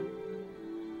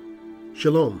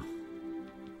Shalom.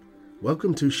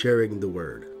 Welcome to Sharing the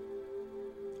Word.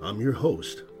 I'm your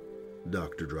host,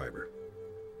 Dr. Driver.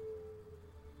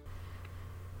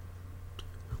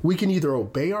 We can either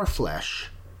obey our flesh,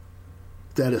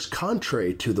 that is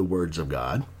contrary to the words of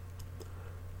God,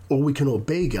 or we can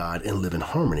obey God and live in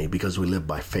harmony because we live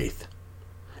by faith.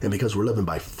 And because we're living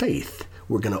by faith,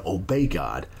 we're going to obey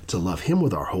God to love Him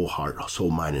with our whole heart,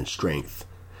 soul, mind, and strength,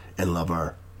 and love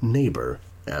our neighbor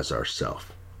as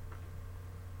ourself.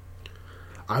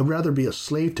 I'd rather be a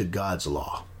slave to God's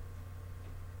law,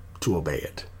 to obey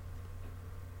it,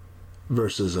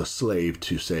 versus a slave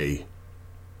to, say,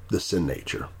 the sin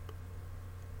nature,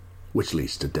 which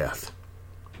leads to death.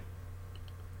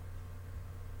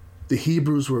 The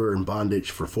Hebrews were in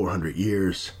bondage for 400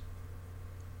 years,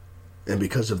 and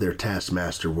because of their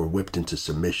taskmaster were whipped into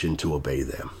submission to obey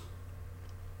them.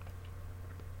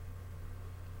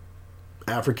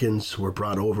 Africans were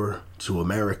brought over to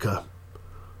America,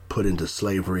 put into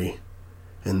slavery,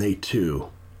 and they too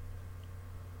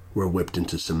were whipped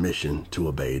into submission to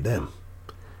obey them.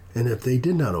 And if they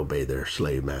did not obey their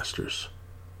slave masters,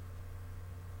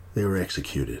 they were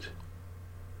executed.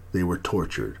 They were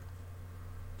tortured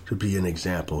to be an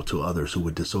example to others who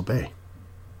would disobey.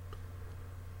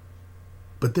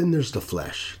 But then there's the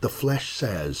flesh. The flesh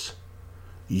says,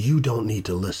 you don't need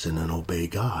to listen and obey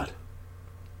God.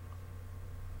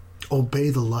 Obey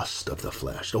the lust of the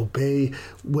flesh. Obey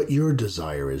what your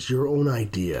desire is, your own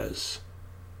ideas.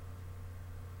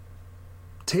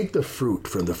 Take the fruit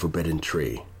from the forbidden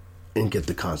tree and get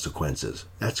the consequences.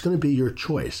 That's going to be your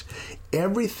choice.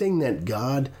 Everything that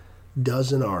God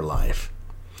does in our life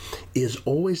is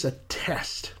always a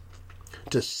test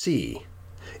to see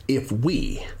if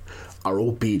we are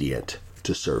obedient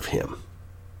to serve Him.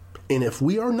 And if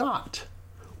we are not,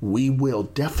 we will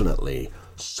definitely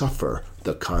suffer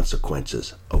the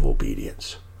consequences of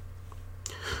obedience.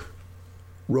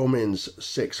 Romans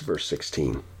 6, verse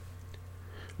 16.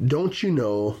 Don't you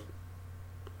know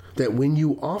that when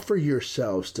you offer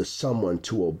yourselves to someone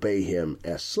to obey him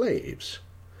as slaves,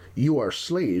 you are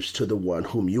slaves to the one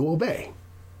whom you obey?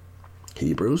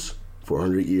 Hebrews,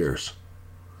 400 years.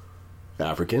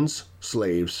 Africans,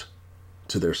 slaves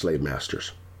to their slave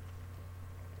masters.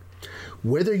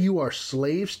 Whether you are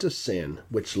slaves to sin,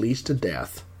 which leads to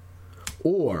death,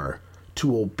 or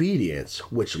to obedience,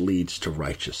 which leads to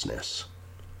righteousness.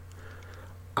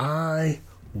 I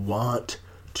want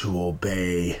to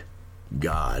obey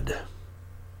God.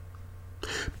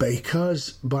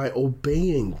 Because by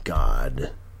obeying God,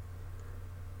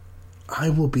 I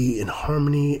will be in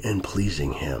harmony and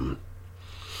pleasing Him.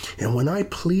 And when I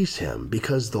please Him,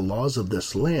 because the laws of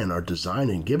this land are designed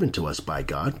and given to us by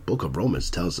God, Book of Romans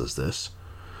tells us this.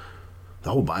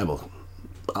 The whole Bible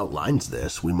outlines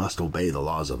this. We must obey the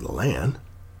laws of the land.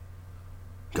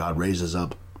 God raises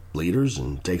up leaders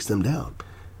and takes them down.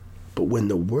 But when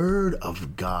the Word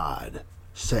of God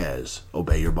says,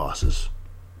 obey your bosses,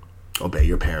 obey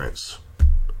your parents,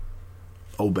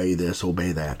 obey this,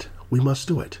 obey that, we must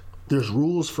do it. There's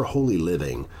rules for holy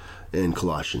living in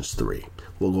Colossians 3.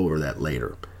 We'll go over that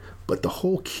later. But the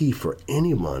whole key for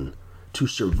anyone to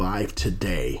survive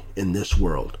today in this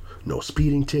world, no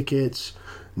speeding tickets,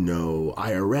 no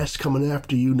IRS coming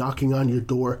after you, knocking on your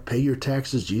door, pay your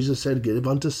taxes. Jesus said, give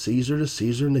unto Caesar,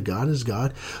 and to God is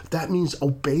God. That means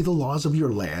obey the laws of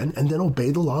your land and then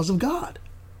obey the laws of God.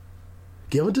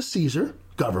 Give unto Caesar,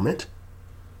 government,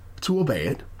 to obey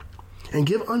it, and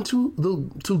give unto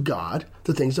to God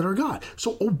the things that are God.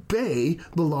 So obey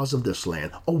the laws of this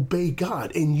land. Obey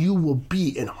God, and you will be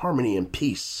in harmony and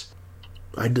peace.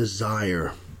 I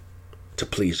desire to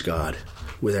please God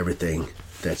with everything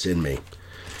that's in me.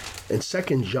 In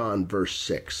 2 John, verse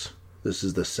 6, this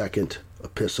is the second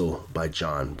epistle by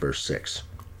John, verse 6.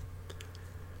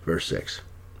 Verse 6,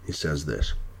 he says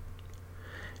this,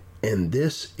 and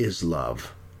this is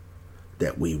love,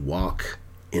 that we walk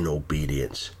in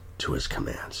obedience to His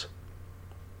commands.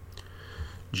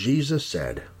 Jesus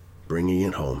said, bringing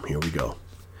it home, here we go.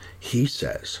 He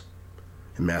says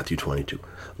in Matthew 22,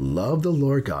 love the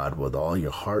Lord God with all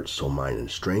your heart, soul, mind,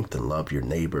 and strength, and love your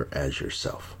neighbor as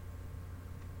yourself.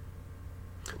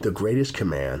 The greatest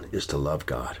command is to love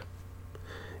God.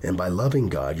 And by loving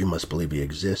God, you must believe He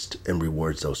exists and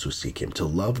rewards those who seek Him. To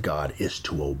love God is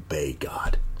to obey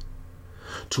God.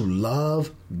 To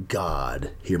love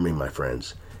God, hear me, my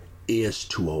friends, is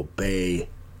to obey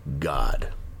God.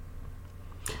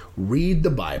 Read the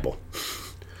Bible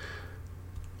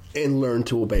and learn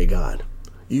to obey God.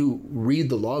 You read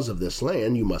the laws of this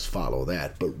land, you must follow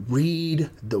that. But read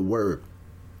the Word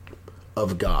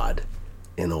of God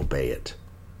and obey it.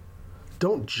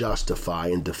 Don't justify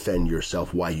and defend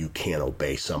yourself why you can't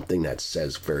obey something that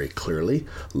says very clearly,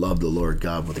 love the Lord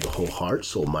God with your whole heart,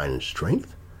 soul, mind, and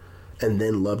strength, and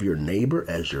then love your neighbor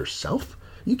as yourself.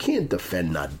 You can't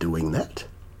defend not doing that.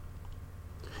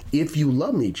 If you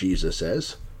love me, Jesus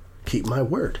says, keep my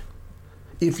word.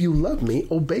 If you love me,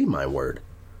 obey my word.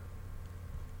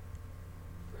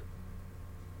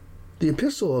 The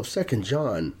epistle of 2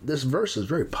 John, this verse is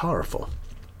very powerful.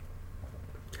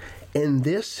 And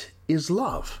this is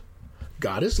love.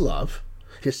 God is love.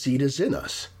 His seed is in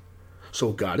us.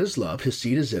 So God is love. His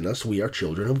seed is in us. We are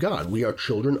children of God. We are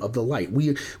children of the light.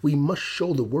 We must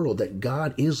show the world that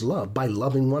God is love by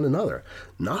loving one another.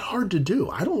 Not hard to do.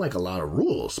 I don't like a lot of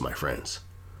rules, my friends.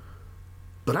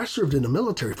 But I served in the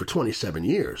military for 27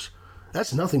 years.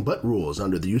 That's nothing but rules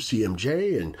under the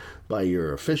UCMJ and by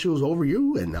your officials over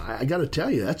you. And I got to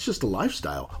tell you, that's just a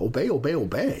lifestyle. Obey, obey,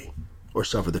 obey, or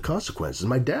suffer the consequences.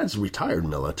 My dad's retired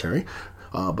military,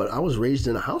 but I was raised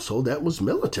in a household that was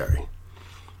military.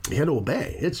 You had to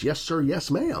obey. It's yes, sir, yes,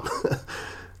 ma'am.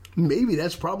 Maybe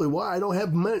that's probably why I don't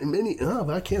have many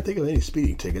I can't think of any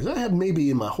speeding tickets. I have maybe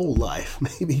in my whole life,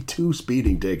 maybe 2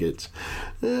 speeding tickets.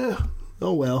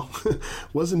 Oh well,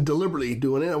 wasn't deliberately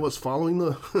doing it. I was following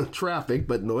the traffic,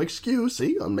 but no excuse.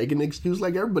 See, I'm making an excuse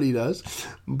like everybody does.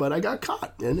 But I got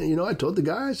caught. And, I told the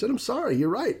guy, I said, I'm sorry, you're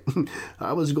right.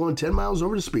 I was going 10 miles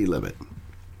over the speed limit.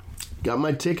 Got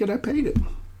my ticket, I paid it.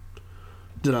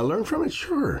 Did I learn from it?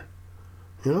 Sure.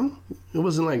 It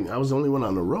wasn't like I was the only one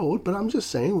on the road, but I'm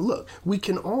just saying, look, we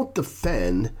can all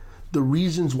defend the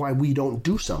reasons why we don't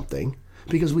do something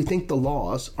because we think the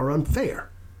laws are unfair.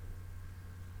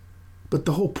 But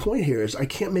the whole point here is I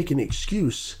can't make an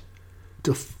excuse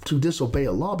to disobey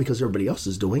a law because everybody else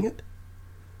is doing it.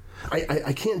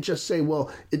 I can't just say, well,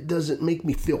 it doesn't make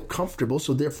me feel comfortable,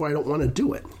 so therefore I don't want to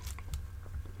do it.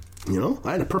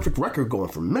 I had a perfect record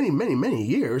going for many, many, many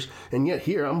years, and yet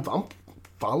here I'm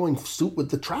following suit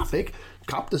with the traffic.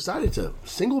 Cop decided to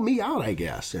single me out, I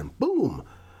guess, and boom.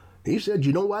 He said,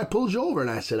 you know why I pulled you over? And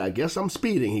I said, I guess I'm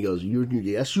speeding. He goes,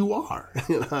 yes, you are.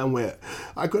 And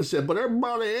I could have said, but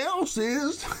everybody else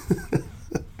is.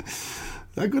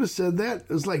 I could have said that.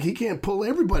 It's like he can't pull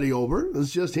everybody over.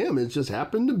 It's just him. It just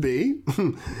happened to be.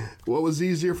 What was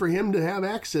easier for him to have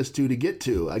access to get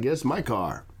to? I guess my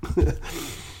car.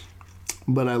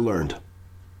 But I learned.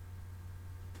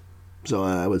 So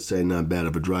I would say not bad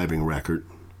of a driving record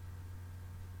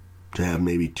to have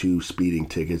maybe 2 speeding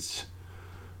tickets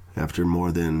after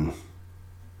more than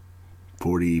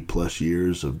 40 plus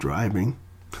years of driving.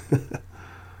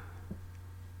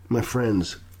 My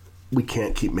friends, we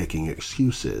can't keep making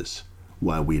excuses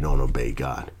why we don't obey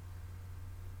God.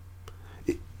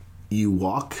 You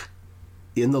walk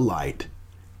in the light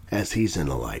as He's in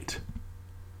the light.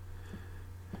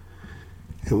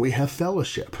 And we have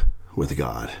fellowship with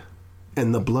God.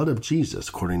 And the blood of Jesus,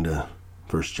 according to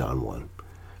 1 John 1,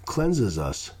 cleanses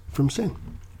us from sin.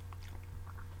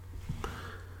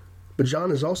 But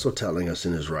John is also telling us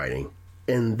in his writing,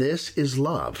 and this is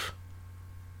love,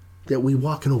 that we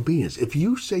walk in obedience. If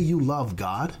you say you love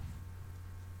God,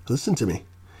 listen to me.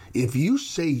 If you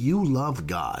say you love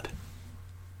God,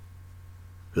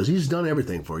 because He's done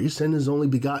everything for you, He sent His only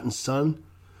begotten Son,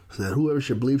 so that whoever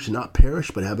should believe should not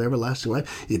perish but have everlasting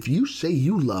life. If you say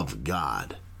you love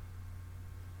God,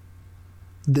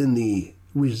 then the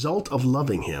result of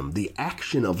loving Him, the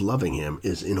action of loving Him,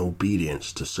 is in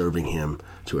obedience to serving Him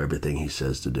to everything He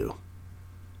says to do.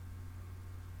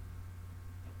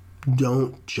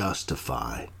 Don't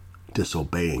justify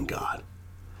disobeying God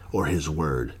or His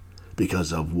word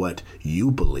because of what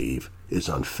you believe is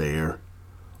unfair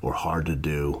or hard to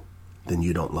do. Then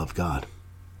you don't love God.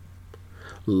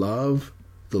 Love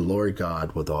the Lord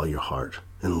God with all your heart,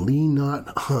 and lean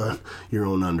not on your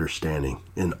own understanding.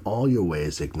 In all your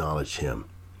ways acknowledge Him,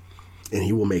 and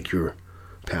He will make your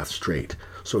path straight.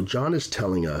 So John is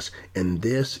telling us, and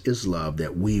this is love,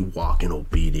 that we walk in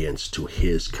obedience to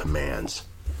His commands.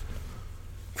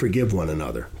 Forgive one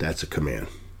another, that's a command.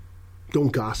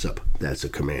 Don't gossip, that's a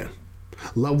command.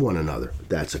 Love one another,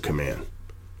 that's a command.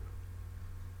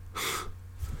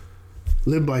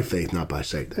 Live by faith, not by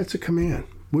sight, that's a command.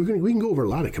 We can go over a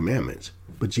lot of commandments,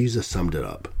 but Jesus summed it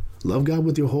up. Love God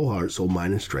with your whole heart, soul,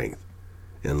 mind, and strength,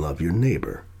 and love your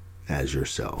neighbor as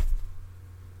yourself.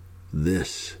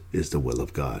 This is the will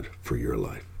of God for your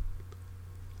life.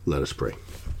 Let us pray.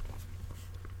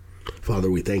 Father,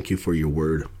 we thank You for Your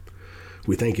word.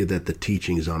 We thank You that the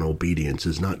teachings on obedience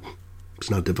it's not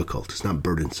difficult. It's not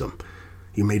burdensome.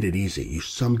 You made it easy. You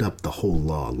summed up the whole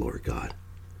law, Lord God,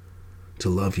 to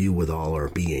love You with all our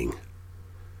being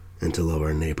and to love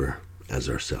our neighbor as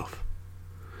ourself.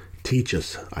 Teach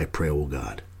us, I pray, O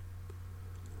God,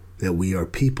 that we are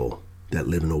people that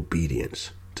live in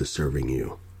obedience to serving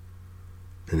you.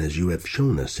 And as you have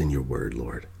shown us in your word,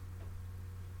 Lord,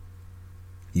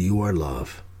 you are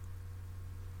love.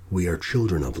 We are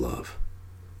children of love.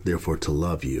 Therefore, to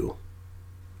love you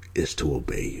is to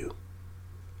obey you.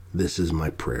 This is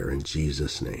my prayer in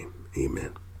Jesus' name.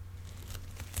 Amen.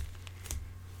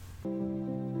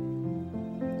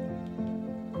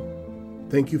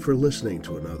 Thank you for listening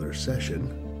to another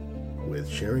session with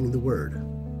Sharing the Word.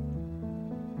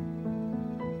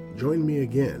 Join me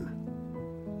again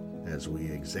as we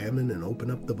examine and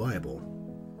open up the Bible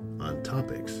on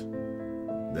topics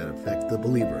that affect the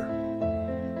believer